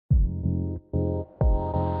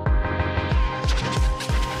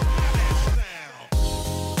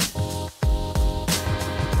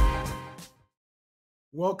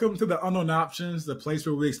Welcome to the Unknown Options, the place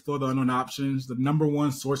where we explore the unknown options, the number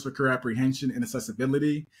one source for career apprehension and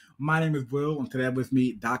accessibility. My name is Will, and today with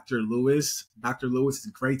me, Dr. Lewis. Dr. Lewis,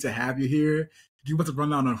 it's great to have you here. Give us a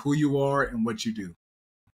rundown on who you are and what you do.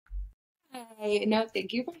 Hey, no,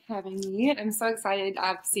 thank you for having me. I'm so excited.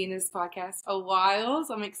 I've seen this podcast a while,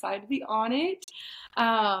 so I'm excited to be on it.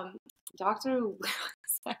 Dr. Lewis,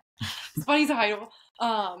 it's funny title,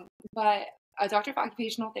 but a doctor of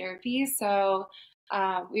occupational therapy. So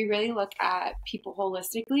we really look at people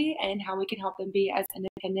holistically and how we can help them be as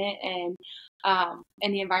independent and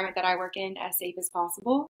in the environment that I work in as safe as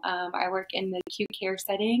possible. I work in the acute care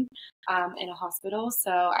setting in a hospital. So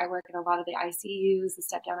I work in a lot of the ICUs, the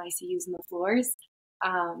step down ICUs and the floors.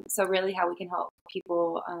 So really how we can help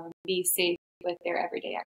people be safe with their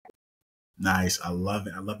everyday activities. Nice. I love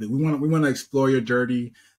it. I love it. We want to explore your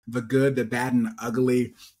journey, the good, the bad, and the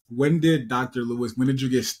ugly. When did Dr. Lewis, when did you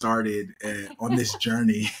get started on this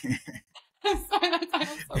journey? I'm sorry,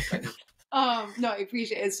 that's so funny. No, I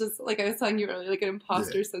appreciate it. It's just like I was telling you earlier, like an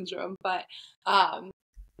imposter syndrome, but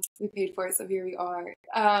we paid for it, so here we are.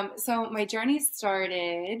 So my journey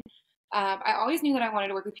started, I always knew that I wanted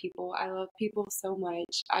to work with people. I love people so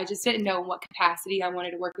much. I just didn't know what capacity I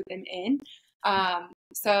wanted to work with them in.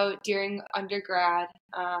 So during undergrad,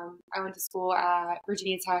 I went to school at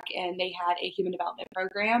Virginia Tech and they had a human development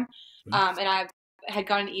program. And I had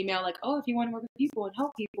gotten an email like, oh, if you want to work with people and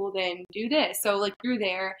help people, then do this. So like through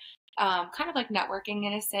there, kind of like networking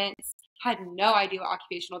in a sense, had no idea what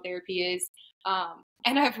occupational therapy is.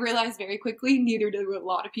 And I've realized very quickly, neither do a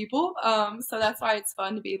lot of people. So that's why it's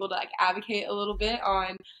fun to be able to like advocate a little bit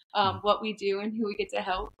on what we do and who we get to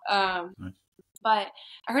help. But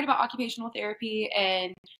I heard about occupational therapy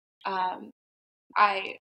and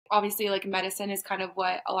I obviously like medicine is kind of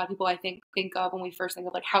what a lot of people I think of when we first think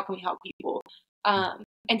of like how can we help people.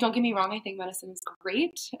 And don't get me wrong, I think medicine is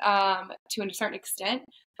great to a certain extent,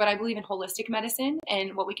 but I believe in holistic medicine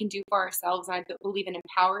and what we can do for ourselves. And I believe in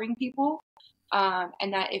empowering people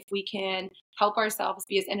and that if we can help ourselves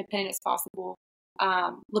be as independent as possible,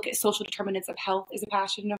 look at social determinants of health is a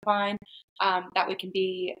passion of mine, that we can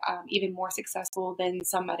be even more successful than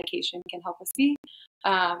some medication can help us be.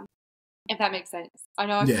 If that makes sense. I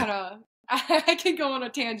know I'm kind of, I can go on a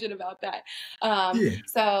tangent about that.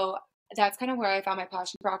 So that's kind of where I found my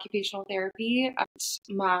passion for occupational therapy.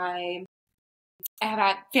 I have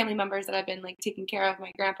had family members that I've been like taking care of.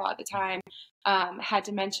 My grandpa at the time had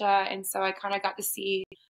dementia. And so I kind of got to see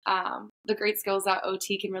the great skills that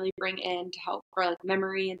OT can really bring in to help for like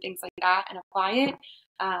memory and things like that and apply it.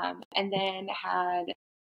 And then had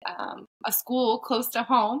a school close to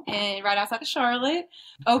home and right outside of Charlotte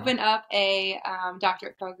open up a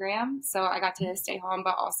doctorate program. So I got to stay home,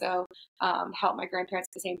 but also help my grandparents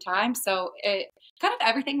at the same time. So it kind of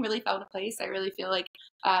everything really fell into place. I really feel like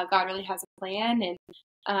God really has a plan,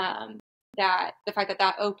 and that the fact that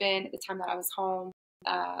that opened at the time that I was home,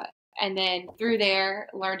 and then through there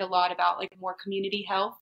learned a lot about like more community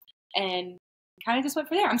health and kind of just went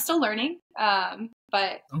for there. I'm still learning,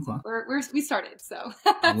 but we started. So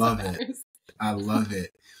I love it. I love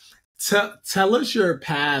it. Tell us your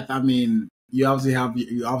path. I mean, you obviously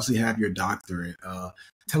have your doctorate.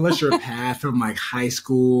 Tell us your path from like high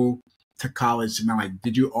school to college. And like,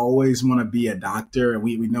 did you always want to be a doctor?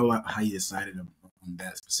 We know how you decided on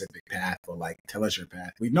that specific path, but like, tell us your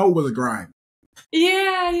path. We know it was a grind.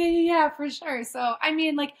 Yeah, for sure. So, I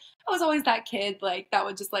mean, like, I was always that kid, like, that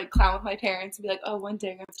would just, like, clown with my parents and be like, oh, one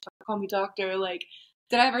day I'm going to call me doctor. Like,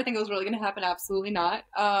 did I ever think it was really going to happen? Absolutely not.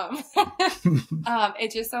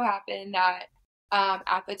 It just so happened that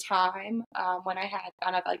at the time when I had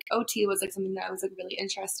found out, like, OT was, like, something that I was, like, really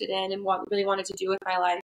interested in and really wanted to do with my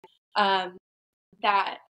life,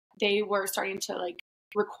 that they were starting to, like,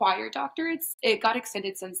 require doctorates. It got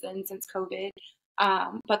extended since then, since COVID.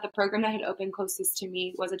 But the program that had opened closest to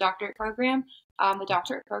me was a doctorate program. The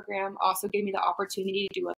doctorate program also gave me the opportunity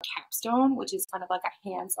to do a capstone, which is kind of like a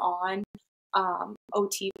hands-on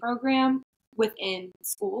OT program within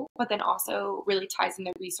school, but then also really ties in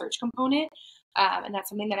the research component. And that's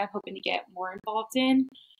something that I'm hoping to get more involved in.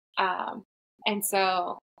 And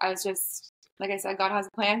so I was just, like I said, God has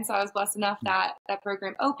a plan. So I was blessed enough that that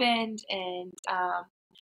program opened, and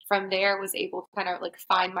from there was able to kind of like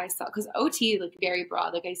find myself, because OT like very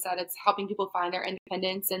broad. Like I said, it's helping people find their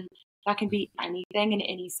independence, and that can be anything in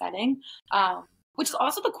any setting, which is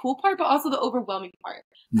also the cool part, but also the overwhelming part,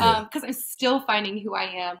 because I'm still finding who I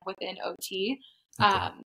am within OT.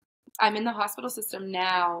 I'm in the hospital system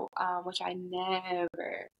now, which I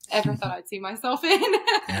never ever thought I'd see myself in.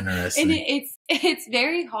 Interesting. And it's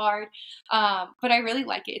very hard, but I really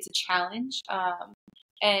like it. It's a challenge,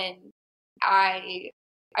 and I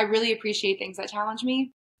I really appreciate things that challenge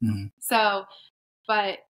me. Mm-hmm. So,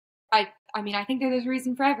 but I mean, I think that there's a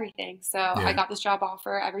reason for everything. So I got this job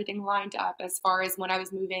offer, everything lined up as far as when I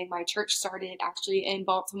was moving. My church started actually in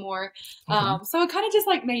Baltimore. Okay. So it kind of just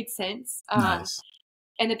like made sense. Nice.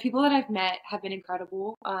 And the people that I've met have been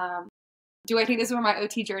incredible. Do I think this is where my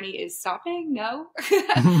OT journey is stopping? No.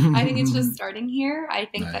 I think it's just starting here. I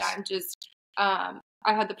think that I'm just, I've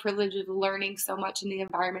had the privilege of learning so much in the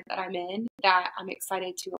environment that I'm in that I'm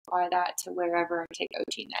excited to apply that to wherever I take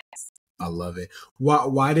OT next. I love it.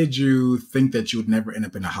 Why did you think that you would never end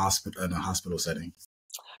up in a hospital setting?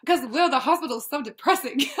 Because the hospital is so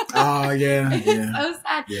depressing. Oh yeah, It's so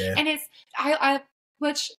sad. Yeah. And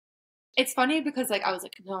which it's funny because like I was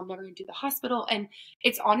like, no, I'm never gonna do the hospital. And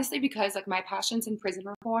it's honestly because like my passion's in prison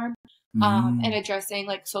reform, and addressing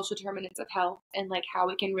like social determinants of health and like how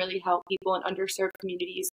we can really help people in underserved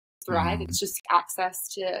communities thrive. It's just access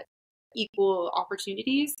to equal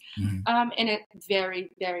opportunities, in a very,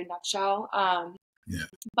 very nutshell.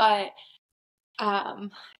 But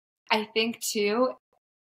I think too,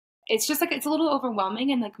 it's just like it's a little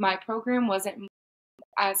overwhelming, and like my program wasn't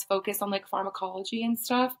as focused on like pharmacology and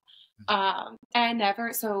stuff.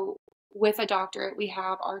 So with a doctorate, we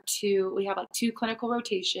have like 2 clinical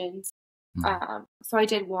rotations. So I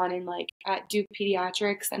did one in like at Duke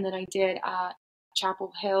Pediatrics, and then I did at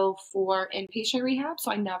Chapel Hill for inpatient rehab.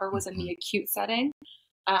 So I never was in the acute setting.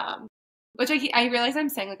 Which I realize I'm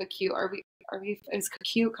saying like acute. Is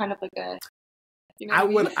acute kind of like a, you know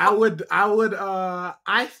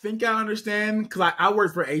I think I understand because I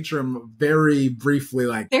worked for Atrium very briefly,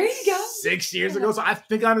 like there you go. 6 years ago. So I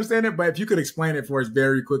think I understand it, but if you could explain it for us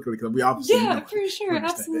very quickly, because we obviously for sure,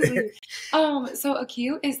 absolutely. So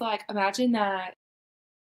acute is like, imagine that.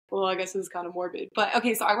 Well, I guess this is kind of morbid, but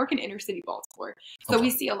okay. So I work in inner city Baltimore, so we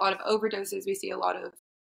see a lot of overdoses. We see a lot of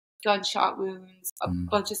gunshot wounds, a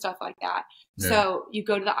bunch of stuff like that. Yeah. So you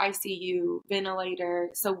go to the ICU, ventilator,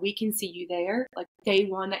 so we can see you there. Like day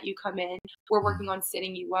one that you come in, we're working on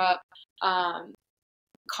sitting you up,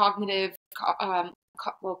 cognitive,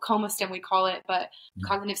 coma stim we call it, but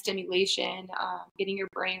cognitive stimulation, getting your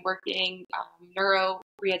brain working, neuro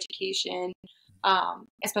re-education,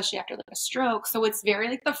 especially after like a stroke. So it's very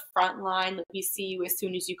like the front line, like we see you as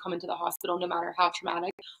soon as you come into the hospital, no matter how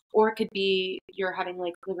traumatic. Or it could be you're having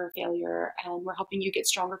like liver failure and we're helping you get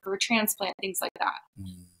stronger for a transplant, things like that.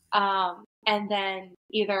 And then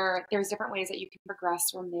either there's different ways that you can progress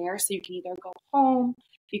from there. So you can either go home,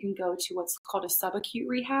 you can go to what's called a subacute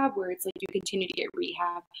rehab, where it's like you continue to get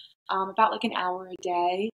rehab about like an hour a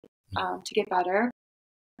day to get better.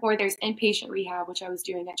 Or there's inpatient rehab, which I was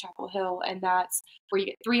doing at Chapel Hill, and that's where you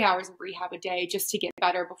get 3 hours of rehab a day just to get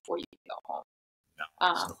better before you can go home.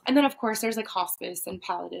 And then, of course, there's like hospice and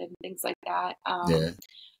palliative and things like that.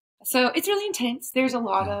 So it's really intense. There's a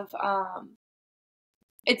lot of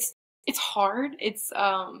it's hard. It's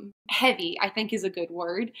heavy, I think is a good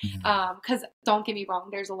word. Because don't get me wrong,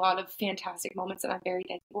 there's a lot of fantastic moments that I'm very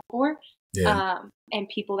thankful for. And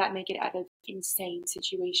people that make it out of insane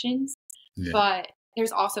situations. But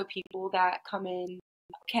there's also people that come in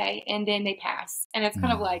okay, and then they pass, and it's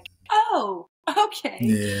kind of like, oh,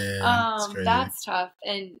 okay, that's tough.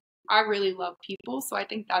 And I really love people, so I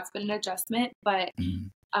think that's been an adjustment. But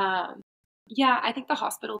I think the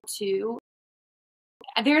hospital too.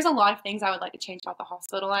 There's a lot of things I would like to change about the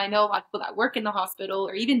hospital. And I know a lot of people that work in the hospital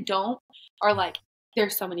or even don't are like,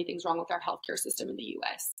 there's so many things wrong with our healthcare system in the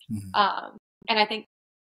U.S. And I think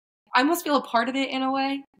I almost feel a part of it in a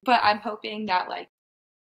way, but I'm hoping that like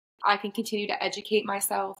I can continue to educate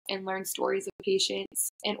myself and learn stories of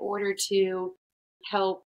patients in order to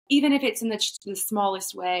help, even if it's in the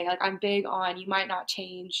smallest way. Like I'm big on, you might not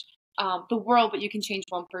change the world, but you can change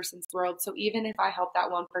one person's world. So even if I help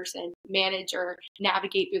that one person manage or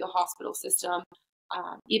navigate through the hospital system,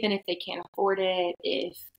 even if they can't afford it,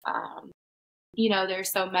 if, they're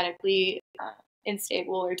so medically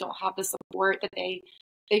unstable or don't have the support, that they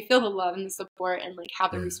feel the love and the support and like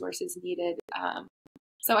have the resources needed.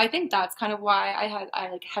 So I think that's kind of why I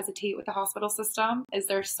like hesitate with the hospital system, is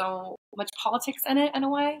there's so much politics in it in a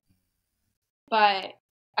way. But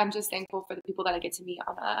I'm just thankful for the people that I get to meet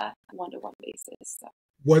on a one-to-one basis. So.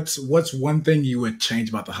 What's one thing you would change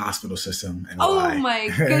about the hospital system and why? Oh my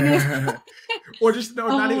goodness. Or just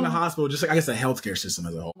not even a hospital, just like I guess the healthcare system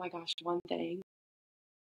as a whole. Oh my gosh, one thing.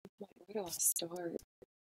 Where do I start?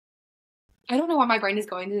 I don't know why my brain is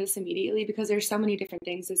going to this immediately, because there's so many different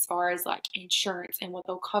things as far as like insurance and what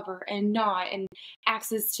they'll cover and not, and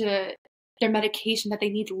access to their medication that they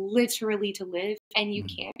need literally to live, and you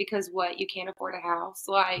can't because you can't afford a house.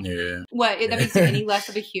 Like that makes you any less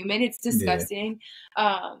of a human? It's disgusting.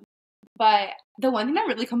 But the one thing that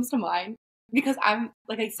really comes to mind, because I'm,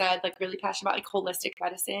 like I said, like really passionate about like holistic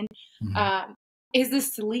medicine, Mm-hmm. is the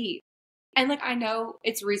sleep. And like, I know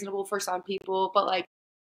it's reasonable for some people, but like,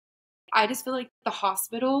 I just feel like the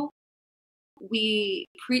hospital, we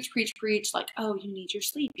preach, like, oh, you need your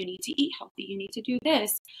sleep, you need to eat healthy, you need to do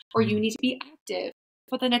this, or you Mm-hmm. need to be active.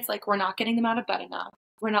 But then it's like, we're not getting them out of bed enough.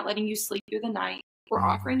 We're not letting you sleep through the night. We're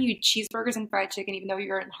offering you cheeseburgers and fried chicken, even though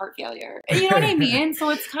you're in heart failure. And you know what I mean? So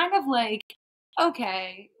it's kind of like,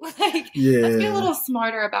 okay, like, let's be a Yeah. little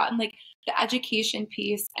smarter about and like the education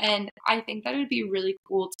piece. And I think that it would be really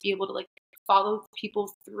cool to be able to like follow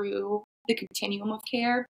people through the continuum of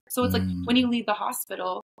care. So it's like when you Mm. leave the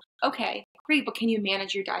hospital, okay, great, but can you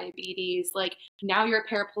manage your diabetes? Like now you're a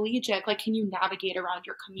paraplegic, like can you navigate around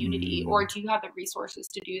your community, or Mm. do you have the resources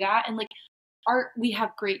to do that? And like we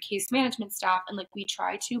have great case management staff and like we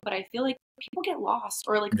try to, but I feel like people get lost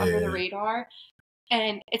or like under the Yeah. radar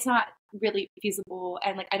and it's not really feasible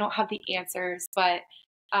and like I don't have the answers, but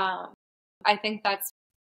um I think that's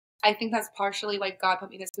partially like God put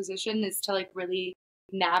me in this position is to like really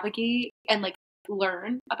navigate and like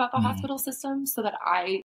learn about the Mm. hospital system so that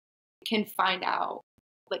I can find out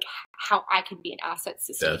like how I can be an asset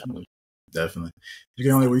sustainably. Definitely. Definitely. So,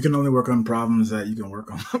 You can only work on problems that you can work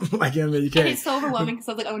on. Like, I mean, you and can't. it's so overwhelming because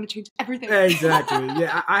I was like, I want to change everything. Exactly.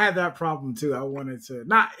 Yeah, I had that problem too. I wanted to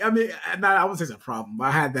not. I mean, not. I wouldn't say it's a problem. But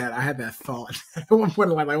I had that. I had that thought at one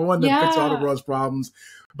point. Like I wanted to fix all the Yeah. world's problems.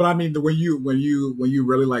 But I mean, when you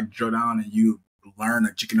really like drill down and you learn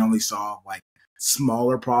that you can only solve like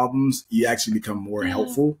smaller problems, you actually become more Yeah.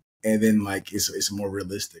 helpful. And then like it's more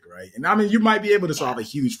realistic, right? And I mean, you might be able to solve Yeah. a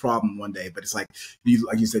huge problem one day, but it's like you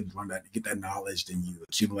said, you learn that, get that knowledge, then you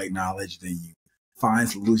accumulate knowledge, then you find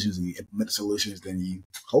solutions and you implement solutions, then you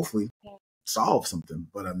hopefully Yeah. solve something.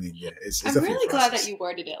 But I mean, yeah, it's I'm definitely a really glad that process. you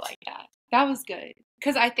worded it like that. That was good.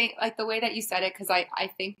 Because I think like the way that you said it, because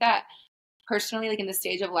I think that personally, like in the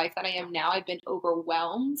stage of life that I am now, I've been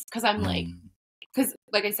overwhelmed because I'm like, Mm, because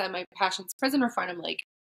like I said, my passion's prison reform. I'm like,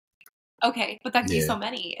 okay, but that could be yeah. so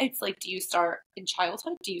many. It's like, do you start in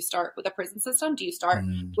childhood? Do you start with a prison system? Do you start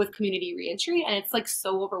Mm, with community reentry? And it's like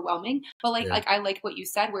so overwhelming. But yeah. like I like what you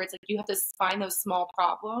said, where it's like you have to find those small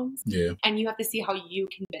problems Yeah. and you have to see how you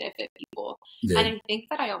can benefit people. Yeah. And I think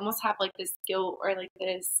that I almost have like this guilt or like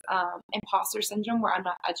this imposter syndrome where I'm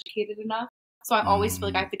not educated enough. So I always feel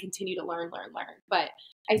like I Mm, have to continue to learn. But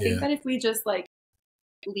I think yeah. that if we just like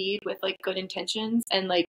lead with like good intentions and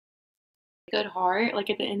like good heart,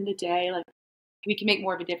 like at the end of the day, like we can make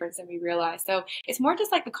more of a difference than we realize. So it's more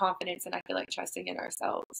just like the confidence and I feel like trusting in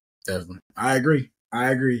ourselves. Definitely. I agree.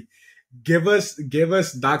 Give us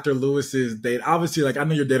Dr. Lewis's date. Obviously, like I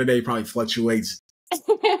know your day to day probably fluctuates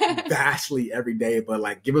vastly every day, but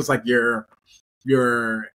like give us like your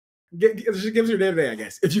just give us your day to day, I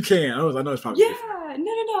guess, if you can. I know it's probably different. Yeah,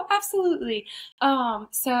 no, absolutely.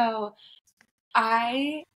 So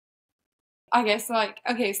I guess like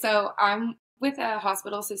okay, so I'm with a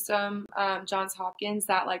hospital system, Johns Hopkins,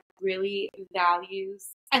 that like really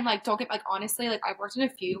values and like don't get like honestly, like I've worked in a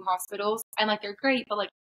few hospitals and like they're great, but like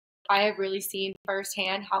I have really seen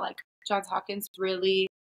firsthand how like Johns Hopkins really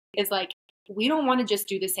is like, we don't want to just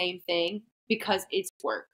do the same thing because it's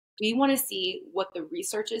work. We want to see what the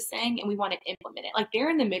research is saying and we want to implement it. Like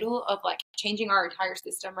they're in the middle of like changing our entire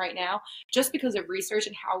system right now just because of research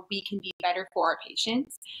and how we can be better for our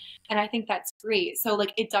patients. And I think that's great. So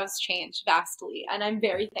like it does change vastly and I'm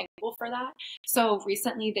very thankful for that. So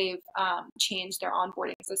recently they've changed their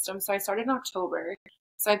onboarding system. So I started in October.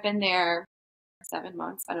 So I've been there 7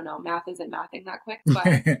 months. I don't know. Math isn't mathing that quick, but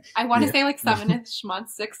I want to Yeah. say like 7-ish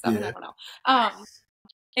months, 6, 7, I Yeah. don't know.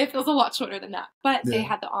 It feels a lot shorter than that. But they Yeah.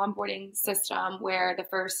 had the onboarding system where the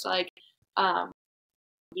first like um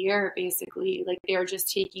year basically like they're just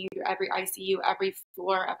taking you through every ICU, every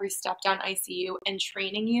floor, every step down ICU and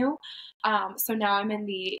training you. So now I'm in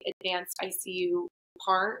the advanced ICU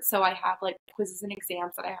part. So I have like quizzes and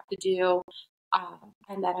exams that I have to do.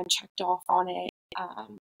 And then I'm checked off on it.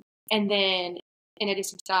 And then in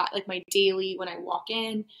addition to that, like my daily when I walk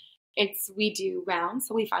in, we do rounds.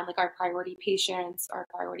 So we find like our priority patients, our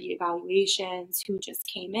priority evaluations, who just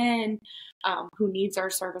came in, who needs our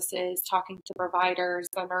services, talking to providers,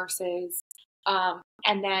 the nurses.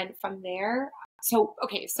 And then from there, so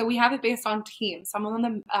okay, so we have it based on teams. So I'm on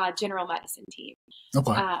the general medicine team.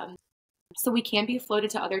 Okay. So we can be floated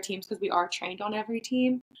to other teams because we are trained on every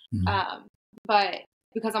team. Mm-hmm. But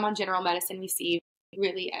because I'm on general medicine, we see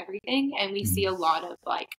really everything and we see a lot of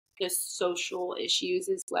like the social issues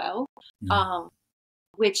as well, Mm-hmm.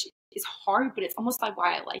 which is hard, but it's almost like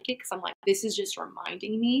why I like it because I'm like, this is just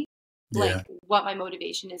reminding me like Yeah. what my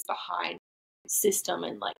motivation is behind system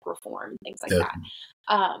and like reform, things like Definitely.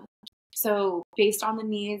 that. So based on the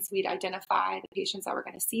needs, we'd identify the patients that we're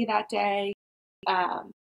going to see that day,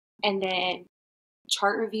 and then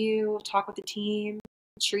chart review, talk with the team,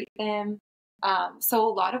 treat them. So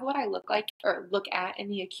a lot of what I look at in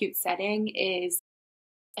the acute setting is,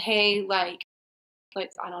 hey, like,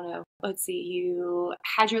 I don't know, let's see, you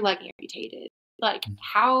had your leg amputated. Like,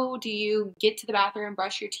 how do you get to the bathroom,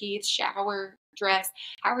 brush your teeth, shower, dress?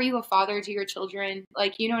 How are you a father to your children?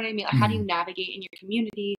 Like, you know what I mean? Like, how do you navigate in your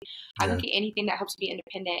community? I look at anything that helps you be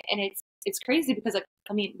independent. And it's crazy because, like,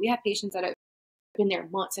 I mean, we have patients that have been there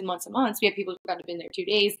months and months and months. We have people who've been there 2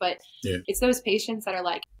 days, but it's those patients that are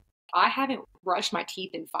like, I haven't brushed my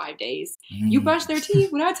teeth in 5 days. You brush their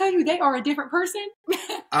teeth when I tell you they are a different person.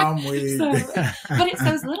 I'm weak. But it's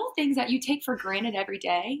those little things that you take for granted every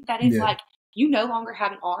day that is like, you no longer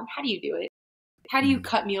have an arm. How do you do it? How do you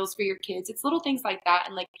cut meals for your kids? It's little things like that.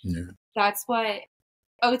 And like, that's what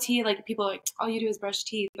OT, like people are like, all you do is brush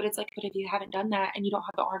teeth. But it's like, but if you haven't done that and you don't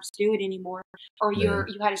have the arms to do it anymore, or you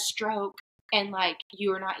had a stroke and like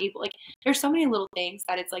you are not able, like there's so many little things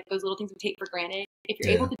that it's like those little things we take for granted. If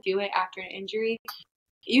you're able to do it after an injury,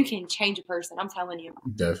 you can change a person. I'm telling you.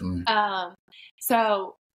 Definitely.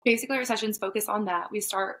 So basically our sessions focus on that. We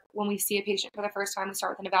start when we see a patient for the first time, we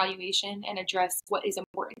start with an evaluation and address what is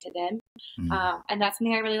important to them. And that's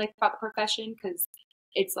something I really like about the profession because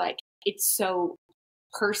it's like, it's so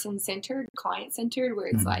person-centered, client-centered, where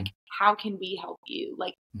it's like, how can we help you?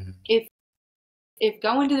 Like if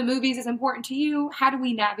going to the movies is important to you, how do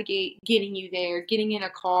we navigate getting you there, getting in a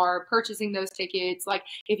car, purchasing those tickets? Like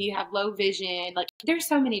if you have low vision, like there's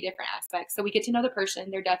so many different aspects. So we get to know the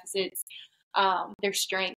person, their deficits, their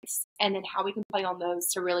strengths, and then how we can play on those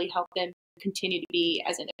to really help them continue to be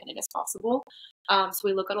as independent as possible. So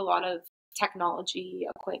we look at a lot of technology,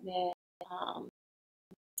 equipment, and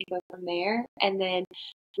go from there. And then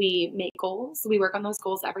we make goals. We work on those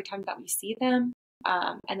goals every time that we see them.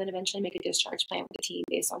 And then eventually make a discharge plan with the team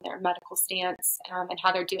based on their medical stance and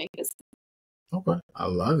how they're doing physically. Okay. I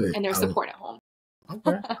love it. And their support at home.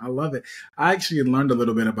 Okay. I love it. I actually learned a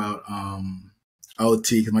little bit about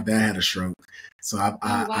OT because my dad had a stroke. So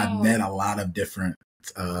I met a lot of different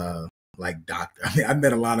like doctor. I mean, I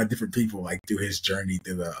met a lot of different people like through his journey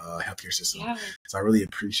through the healthcare system. So I really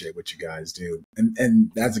appreciate what you guys do,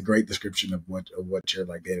 and that's a great description of what your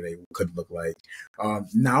like day to day could look like.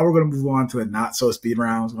 Now we're gonna move on to the not so speed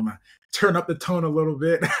rounds. I'm gonna turn up the tone a little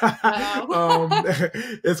bit.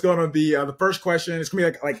 It's gonna be the first question. It's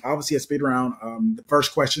gonna be like obviously a speed round. The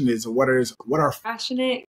first question is what are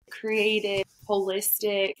passionate, creative,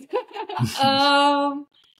 holistic.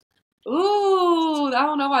 Ooh, I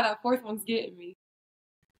don't know why that fourth one's getting me.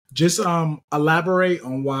 Just elaborate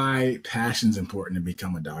on why passion's important to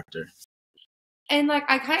become a doctor. And like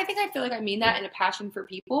I feel like I mean that in a passion for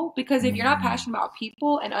people, because if you're not passionate about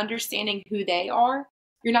people and understanding who they are,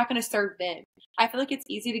 you're not going to serve them. I feel like it's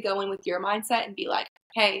easy to go in with your mindset and be like,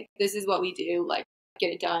 hey, this is what we do, like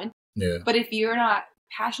get it done. Yeah. But if you're not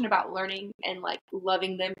passionate about learning and like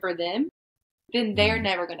loving them for them, then they're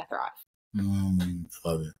never going to thrive.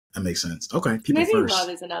 Love it. That makes sense. Okay. Maybe first. Love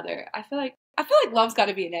is another. I feel like love's got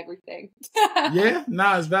to be in everything. Yeah,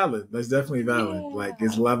 it's valid. That's definitely valid. Yeah. Like,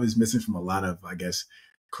 love is missing from a lot of, I guess,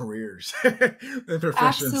 careers and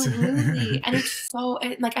professions. Absolutely. And it's so,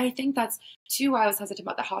 like, I think that's too why I was hesitant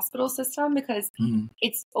about the hospital system, because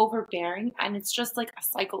it's overbearing and it's just like a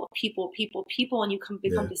cycle of people, and you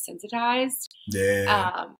become desensitized.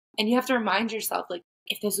 Yeah. And you have to remind yourself, like,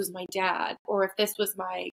 if this was my dad, or if this was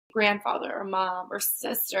my grandfather or mom or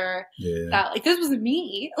sister, that like this was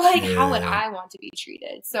me, like how would I want to be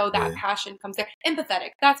treated? So that passion comes there. Empathetic.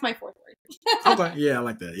 That's my fourth word. Okay. Yeah, I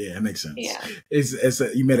like that. Yeah, it makes sense. Yeah.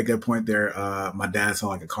 You made a good point there. My dad saw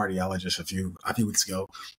like a cardiologist a few weeks ago,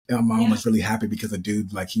 and my mom was really happy because the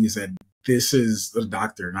dude, like he said, this is the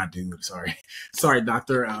doctor, not dude. Sorry,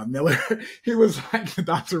 Dr. Miller. The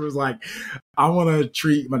doctor was like, I want to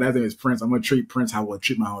treat, my dad's name is Prince. I'm going to treat Prince how I would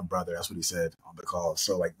treat my own brother. That's what he said on the call.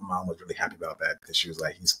 So like my mom was really happy about that, because she was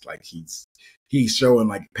like, he's showing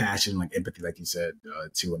like passion, like empathy, like you said,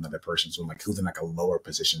 to another person. So like who's in like a lower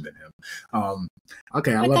position than him.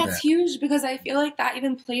 Okay. I love that. That's huge, because I feel like that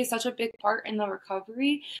even plays such a big part in the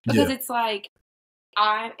recovery, because it's like,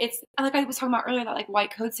 it's like I was talking about earlier, that like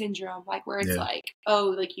white coat syndrome, like where it's like,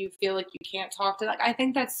 oh, like you feel like you can't talk to, like, I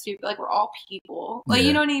think that's stupid. Like we're all people, like,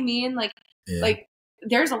 you know what I mean? Like, like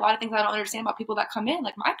there's a lot of things I don't understand about people that come in,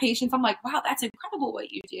 like my patients. I'm like, wow, that's incredible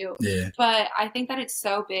what you do. Yeah. But I think that it's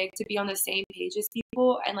so big to be on the same page as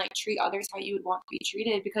people and like treat others how you would want to be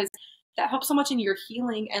treated, because that helps so much in your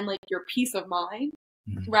healing and like your peace of mind.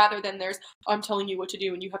 rather than there's, I'm telling you what to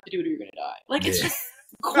do and you have to do it or you're going to die. Like, it's just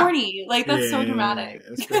corny. Like, that's so dramatic.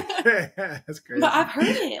 That's crazy. That's crazy. But I've heard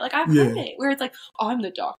it. Like, I've heard it where it's like, I'm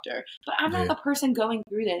the doctor, but I'm not the person going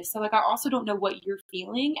through this. So, like, I also don't know what you're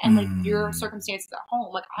feeling and, like, your circumstances at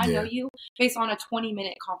home. Like, I know you based on a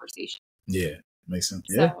 20-minute conversation. Yeah. Makes sense.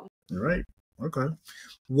 So, yeah. You're right. Okay.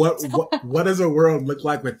 What does a world look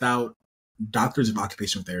like without doctors of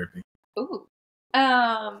occupational therapy? Ooh.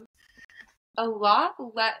 A lot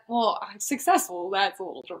less, well, successful, that's a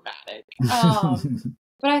little dramatic.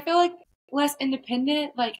 But I feel like less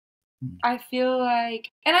independent. Like, I feel like,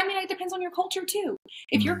 and I mean, it depends on your culture too.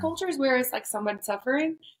 If your culture is where it's like someone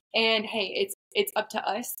suffering and hey, it's up to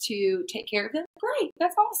us to take care of them, great,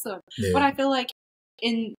 that's awesome. But I feel like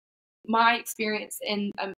in my experience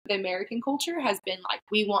in the American culture has been like,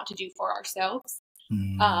 we want to do for ourselves.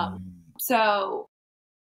 So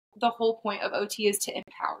the whole point of OT is to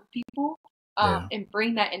empower people and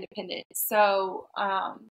bring that independence. So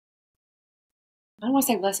I don't want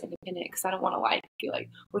to say less independent because I don't want to like feel like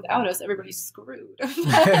without us everybody's screwed.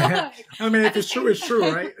 I mean, if it's true, it's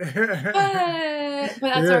true, right? but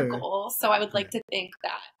that's our goal. So I would like to think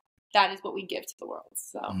that is what we give to the world.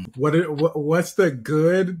 So what's the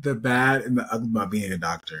good, the bad, and the ugly about being a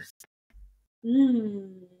doctor?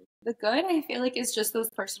 The good, I feel like, is just those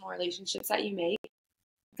personal relationships that you make.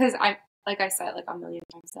 Because like I said, like a million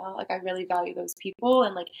times now, like I really value those people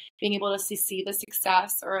and like being able to see the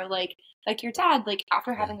success or like your dad, like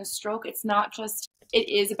after having a stroke, it's not just, it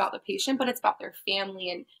is about the patient, but it's about their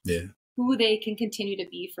family and who they can continue to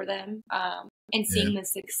be for them. And seeing the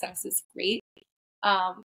success is great.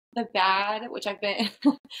 The bad, which I've been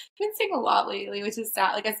seeing a lot lately, which is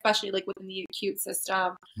sad, like especially like within the acute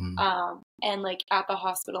system. And like at the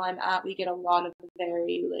hospital I'm at, we get a lot of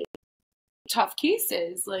very like tough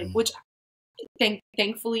cases, like which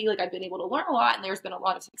thankfully like I've been able to learn a lot and there's been a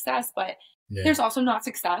lot of success, but there's also not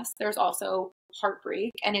success. There's also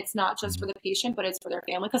heartbreak, and it's not just for the patient, but it's for their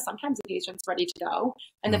family, because sometimes the patient's ready to go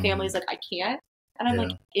and the family's like, I can't. And I'm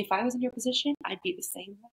like, if I was in your position, I'd be the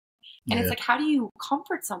same way. And it's like, how do you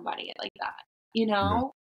comfort somebody like that, you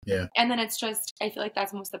know? And then it's just, I feel like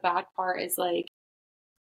that's almost the bad part is like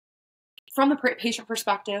from the patient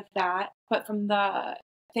perspective but from the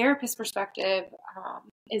therapist perspective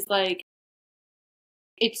is like,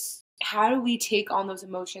 it's how do we take on those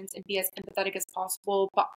emotions and be as empathetic as possible,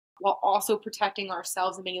 but while also protecting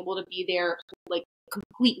ourselves and being able to be there like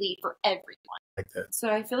completely for everyone. Like that. So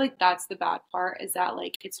I feel like that's the bad part, is that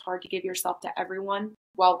like it's hard to give yourself to everyone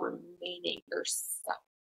while remaining yourself.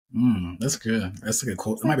 That's good. That's a good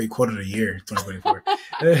quote. It might be quote of the year, 2024.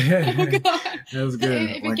 That was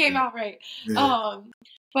good. If it came out right.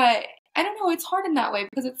 But I don't know, it's hard in that way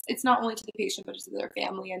because it's not only to the patient, but to their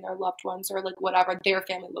family and their loved ones, or like whatever their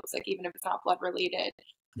family looks like, even if it's not blood related.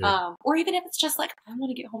 Or even if it's just like, I want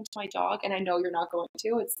to get home to my dog and I know you're not going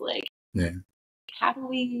to, it's like, how do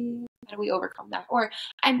we overcome that? Or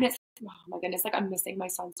oh my goodness, like I'm missing my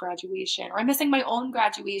son's graduation, or I'm missing my own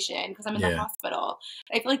graduation because I'm in the hospital.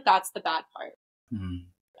 I feel like that's the bad part.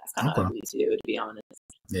 That's kind of ugly too, to be honest.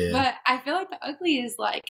 But I feel like the ugly is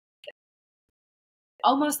like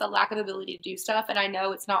almost the lack of ability to do stuff. And I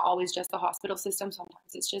know it's not always just the hospital system. Sometimes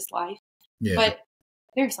it's just life. But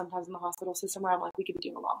there's sometimes in the hospital system where I'm like, we could be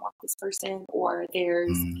doing a lot more with this person, or there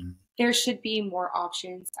should be more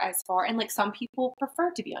options as far, and like some people prefer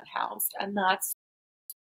to be unhoused, and that's,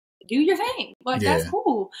 do your thing. Like that's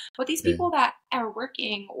cool. But these people that are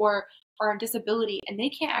working or are on disability and they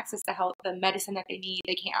can't access the health, the medicine that they need,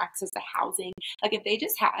 they can't access the housing. Like if they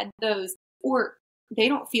just had those, or they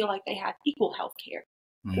don't feel like they have equal health care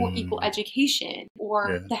or equal education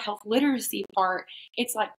or the health literacy part,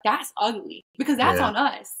 it's like, that's ugly, because that's on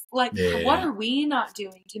us. Like what are we not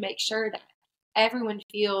doing to make sure that everyone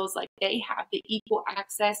feels like they have the equal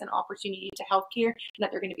access and opportunity to healthcare, and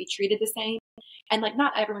that they're going to be treated the same, and like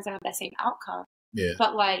not everyone's going to have that same outcome,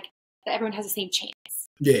 but like that everyone has the same chance.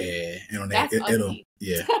 It'll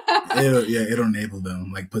enable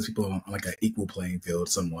them, like put people on like an equal playing field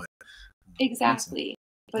somewhat. Exactly.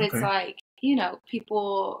 But it's like, you know,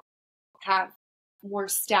 people have more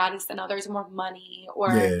status than others, more money,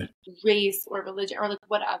 or race or religion, or like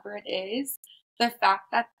whatever it is. The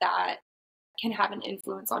fact that can have an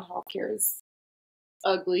influence on healthcare is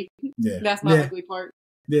ugly. That's my ugly part.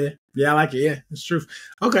 I like it. Yeah, it's true.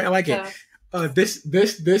 Okay, I like it.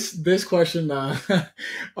 This question,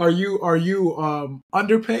 are you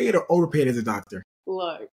underpaid or overpaid as a doctor?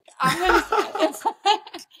 Look, I'm gonna say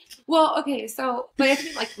well, okay, so but I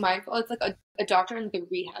think like mindful, it's like a doctor in the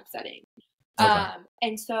rehab setting.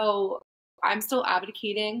 And so I'm still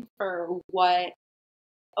advocating for what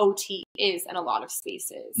OT is in a lot of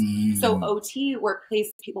spaces. Mm. So OT,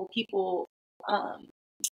 workplace people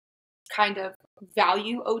kind of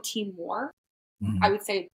value OT more. I would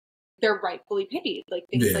say they're rightfully paid, like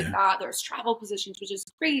things like that. There's travel positions, which is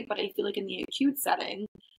great, but I feel like in the acute setting,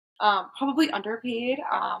 probably underpaid,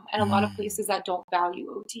 and a lot of places that don't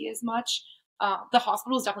value OT as much. The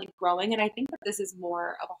hospital is definitely growing, and I think that this is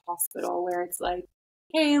more of a hospital where it's like,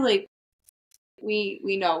 hey, like we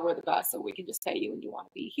know we're the best, so we can just pay you and you want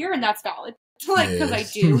to be here, and that's valid. Like, because I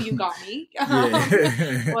do, you got me,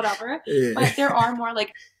 whatever. But there are more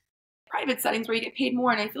like private settings where you get paid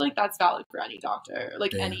more, and I feel like that's valid for any doctor,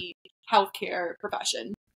 like any healthcare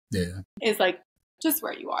profession. Is like just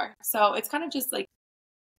where you are. So it's kind of just like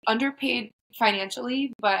underpaid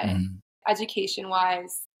financially, but education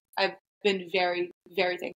wise, I've been very,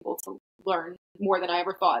 very thankful to learn more than I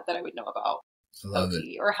ever thought that I would know about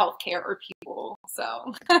OT or healthcare or people.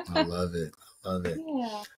 So I love it.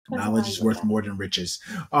 Yeah, knowledge is worth more than riches.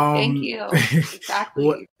 Thank you.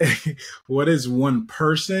 Exactly. What is one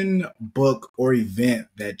person, book, or event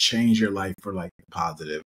that changed your life for like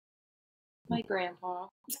positive? My grandpa.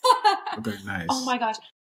 Okay, nice. Oh my gosh.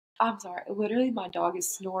 I'm sorry. Literally, my dog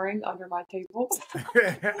is snoring under my table.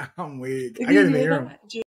 I'm weak. I can't even hear him.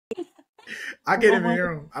 I can't even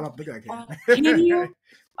hear him. I don't think I can. Can you?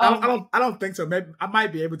 I don't think so. Maybe I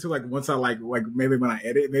might be able to like once I like maybe when I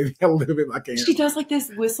edit, maybe a little bit. I can't. She does like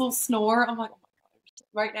this whistle snore. I'm like, oh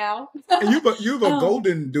my god, right now. And you have a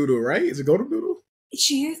golden doodle, right? Is it golden doodle?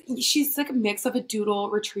 She's like a mix of a doodle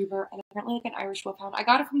retriever and apparently like an Irish wolfhound. I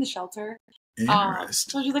got it from the shelter.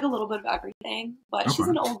 So she's like a little bit of everything, but she's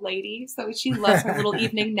an old lady, so she loves her little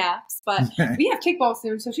evening naps. But we have kickball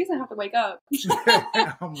soon, so she's gonna have to wake up.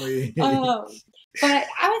 But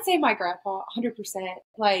I would say my grandpa, 100%.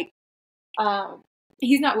 Like,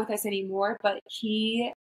 he's not with us anymore, but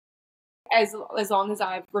he, as long as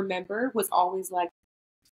I remember, was always like,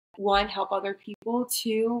 one, help other people,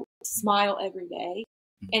 two, smile every day.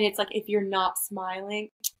 And it's like, if you're not smiling,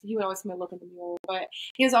 he would always come and look in the mirror, but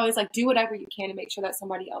he was always like, do whatever you can to make sure that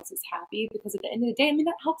somebody else is happy, because at the end of the day, I mean,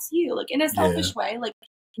 that helps you, like in a selfish way. Like,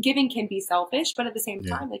 giving can be selfish, but at the same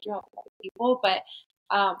time, like, you're helping other people. But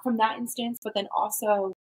from that instance, but then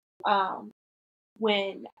also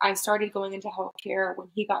when I started going into healthcare, when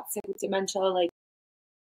he got sick with dementia, like,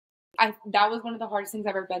 that was one of the hardest things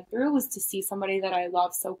I've ever been through, was to see somebody that I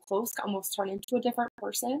love so close almost turn into a different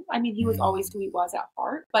person. I mean, he was always who he was at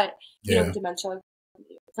heart, but you know, dementia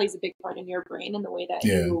plays a big part in your brain and the way that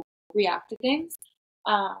you react to things.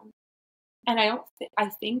 And I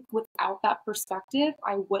think without that perspective,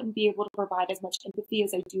 I wouldn't be able to provide as much empathy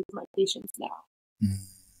as I do for my patients now.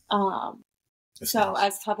 So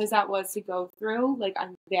as tough as that was to go through, like,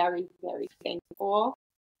 I'm very, very thankful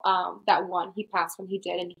that one, he passed when he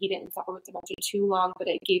did, and he didn't suffer with dementia too long, but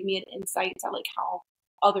it gave me an insight to like how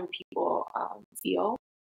other people feel.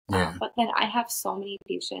 But then I have so many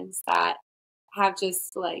patients that have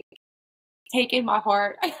just like taken my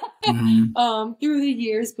heart through the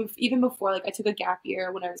years, even before, like, I took a gap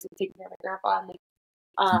year when I was taking care of my grandpa, and like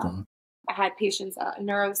I had patients at a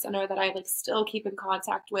neuro center that I like still keep in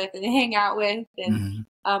contact with and hang out with, and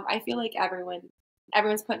I feel like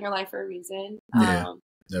everyone's put in your life for a reason.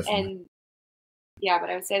 And but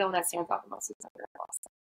I would say the one that stands out the most is my grandpa.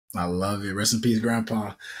 I love it. Rest in peace,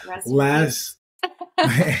 Grandpa.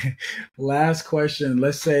 Last question.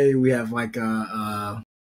 Let's say we have like a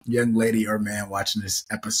young lady or man watching this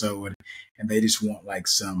episode, and they just want like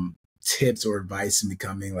some tips or advice in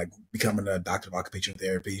becoming a doctor of occupational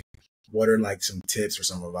therapy. What are like some tips or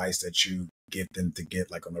some advice that you give them to get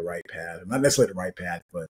like on the right path? Not necessarily the right path,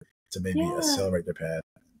 but to maybe accelerate their path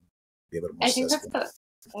and be a little more successful.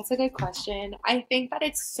 That's a good question. I think that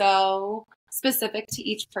it's so specific to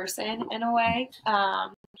each person in a way.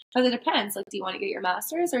 Because it depends. Like, do you want to get your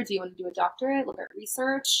master's, or do you want to do a doctorate? Look at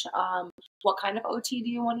research. What kind of OT do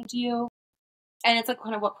you want to do? And it's like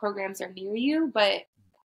kind of what programs are near you. But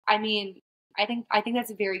I mean, I think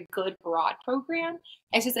that's a very good broad program.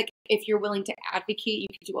 It's just like, if you're willing to advocate, you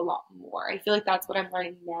can do a lot more. I feel like that's what I'm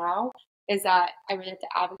learning now, is that I really have to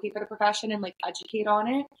advocate for the profession and like educate on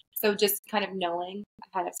it. So just kind of knowing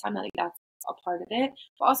ahead of time that like that's a part of it,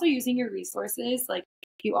 but also using your resources. Like,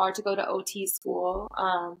 if you are to go to OT school,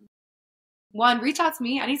 one, reach out to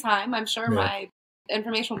me anytime. I'm sure my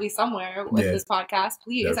information will be somewhere with this podcast.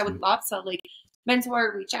 Please, definitely. I would love to like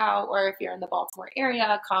mentor, reach out, or if you're in the Baltimore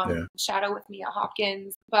area, come shadow with me at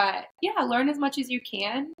Hopkins. But learn as much as you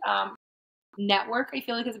can. Network, I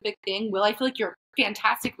feel like, is a big thing. Will, I feel like you're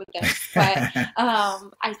fantastic with this, but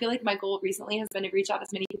I feel like my goal recently has been to reach out to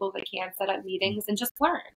as many people as I can, set up meetings, and just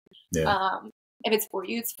learn. If it's for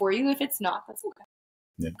you, it's for you. If it's not, that's okay.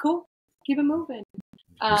 cool. Keep it moving.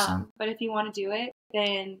 100%. But if you want to do it,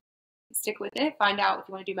 then stick with it. Find out if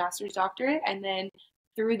you want to do master's, doctorate, and then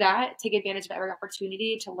through that, take advantage of every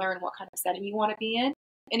opportunity to learn what kind of setting you want to be in.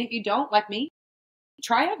 And if you don't, like me,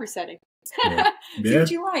 try every setting. See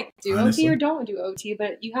what you like. Do honestly. OT or don't do OT,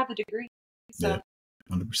 but you have the degree. So. Yeah.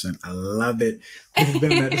 100%. I love it.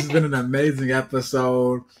 This has been an amazing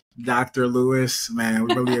episode, Dr. Lewis. Man,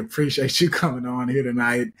 we really appreciate you coming on here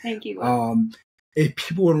tonight. Thank you. If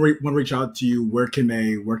people want to reach out to you, where can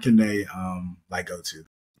they like go to?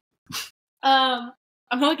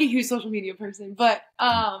 I'm not like a huge social media person, but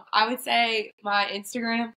I would say my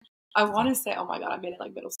Instagram. I want to say, oh my god, I made it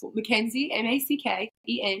like middle school. Mackenzie, MacKenzie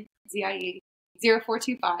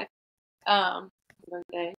 0425.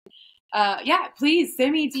 Birthday. Yeah, please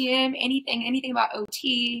send me a DM, anything about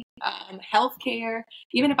OT, healthcare.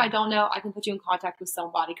 Even if I don't know, I can put you in contact with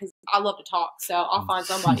somebody because I love to talk. So I'll find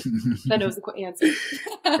somebody that knows the answer.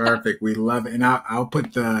 Perfect. We love it. And I'll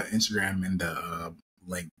put the Instagram in the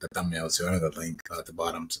link, the thumbnail to another link at the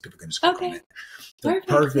bottom so people can just click on it. So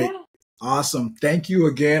perfect. Yeah. Awesome. Thank you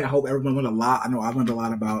again. I hope everyone learned a lot. I know I've learned a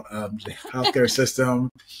lot about the healthcare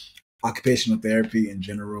system, occupational therapy in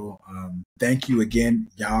general. Thank you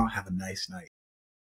again. Y'all have a nice night.